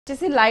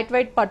Light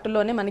white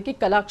పట్టులోనే మనకి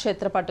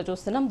కళాక్షేత్ర పట్టు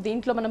చూస్తున్నాం.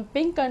 దీంట్లో మనం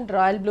pink and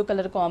royal blue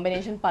colour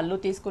combination పళ్ళు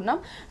తీసుకున్నాం.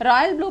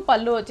 రాయల్ బ్లూ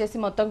పళ్ళు వచ్చేసి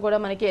మొత్తం కూడా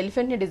మనకి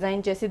ఎలిఫెంట్ ని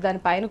డిజైన్ చేసి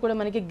దానిపైన కూడా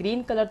మనకి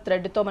గ్రీన్ కలర్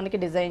థ్రెడ్ తో మనకి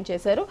డిజైన్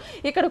చేశారు.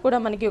 ఇక్కడ కూడా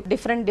మనకి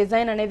డిఫరెంట్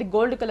డిజైన్ అనేది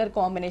గోల్డ్ కలర్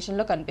కాంబినేషన్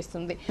లో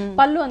కనిపిస్తుంది.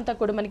 పళ్ళు అంతా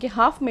కూడా మనకి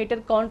half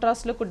metre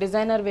contrast look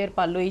designer wear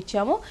పళ్ళు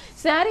ఇచ్చాము.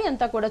 శారీ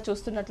అంతా కూడా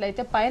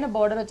చూస్తున్నట్లయితే పైన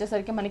బోర్డర్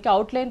వచ్చేసరికి మనకి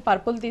అవుట్ లైన్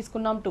పర్పుల్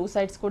తీసుకున్నాం. టూ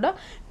సైడ్స్ కూడా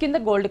కింద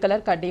గోల్డ్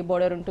కలర్ కడ్డీ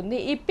బోర్డర్ ఉంటుంది.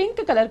 ఈ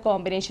పింక్ కలర్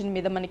కాంబినేషన్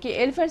మీద మనకి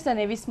ఎలిఫెంట్స్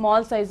అనేవి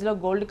స్మాల్ సైజ్ లో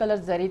గోల్డ్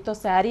కలర్ జరీతో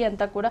శారీ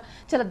అంతా కూడా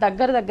చాలా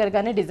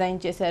దగ్గరగానే డిజైన్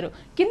చేశారు.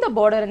 కింద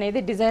బోర్డర్ అనేది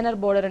డిజైనర్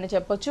బోర్డర్ అని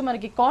చెప్పొచ్చు.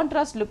 మనకి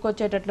కాంట్రాస్ట్ లుక్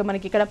వచ్చేటట్లు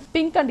మనకి ఇక్కడ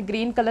pink and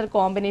green colour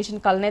combination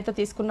కల్నేత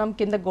తీసుకున్నాం.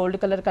 కింద గోల్డ్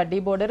కలర్ కడ్డీ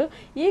బోర్డర్.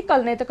 ఈ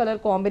కల్నేత కలర్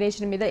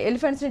కాంబినేషన్ మీద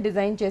ఎలిఫెంట్స్ ని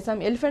డిజైన్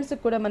చేసాం. ఎలిఫెంట్స్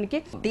కూడా మనకి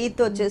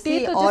టీత్ వచ్చేసి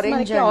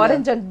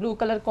orange and blue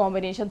colour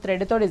combination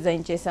thread తో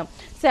డిజైన్ చేసాం.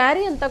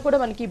 శారీ అంతా కూడా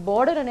మనకి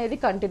బోర్డర్ అనేది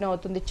కంటిన్యూ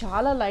అవుతుంది.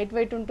 చాలా లైట్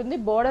వెయిట్ ఉంటుంది.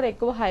 బోర్డర్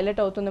ఎక్కువ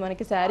హైలైట్ అవుతుంది.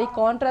 మనకి శారీ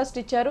కాంట్రాస్ట్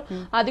ఇచ్చారు.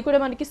 అది కూడా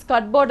మనకి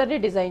స్కర్ట్ బోర్డర్ ని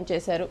డిజైన్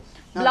చేశారు.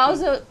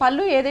 బ్లౌజ్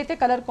పళ్ళు ఏదైతే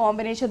కలర్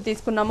కాంబినేషన్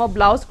తీసుకున్నామో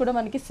బ్లౌజ్ కూడా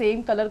మనకి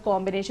సేమ్ కలర్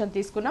కాంబినేషన్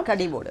తీసుకున్నాం.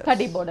 కడ్డీ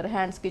బోర్డర్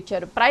హ్యాండ్స్ కి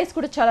ఇచ్చారు. ప్రైస్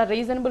కూడా చాలా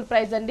రీజనబుల్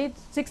ప్రైస్ అండి.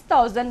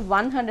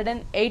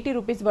 6180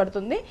 రూపీస్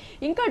పడుతుంది.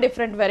 ఇంకా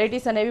డిఫరెంట్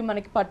వెరైటీస్ అనేవి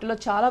మనకి పట్టులో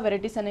చాలా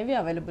వెరైటీస్ అనేవి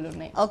అవైలబుల్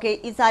ఉన్నాయి. ఓకే,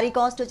 ఈ సారీ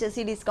కాస్ట్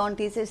వచ్చేసి డిస్కౌంట్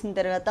తీసేసిన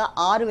తర్వాత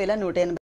 6180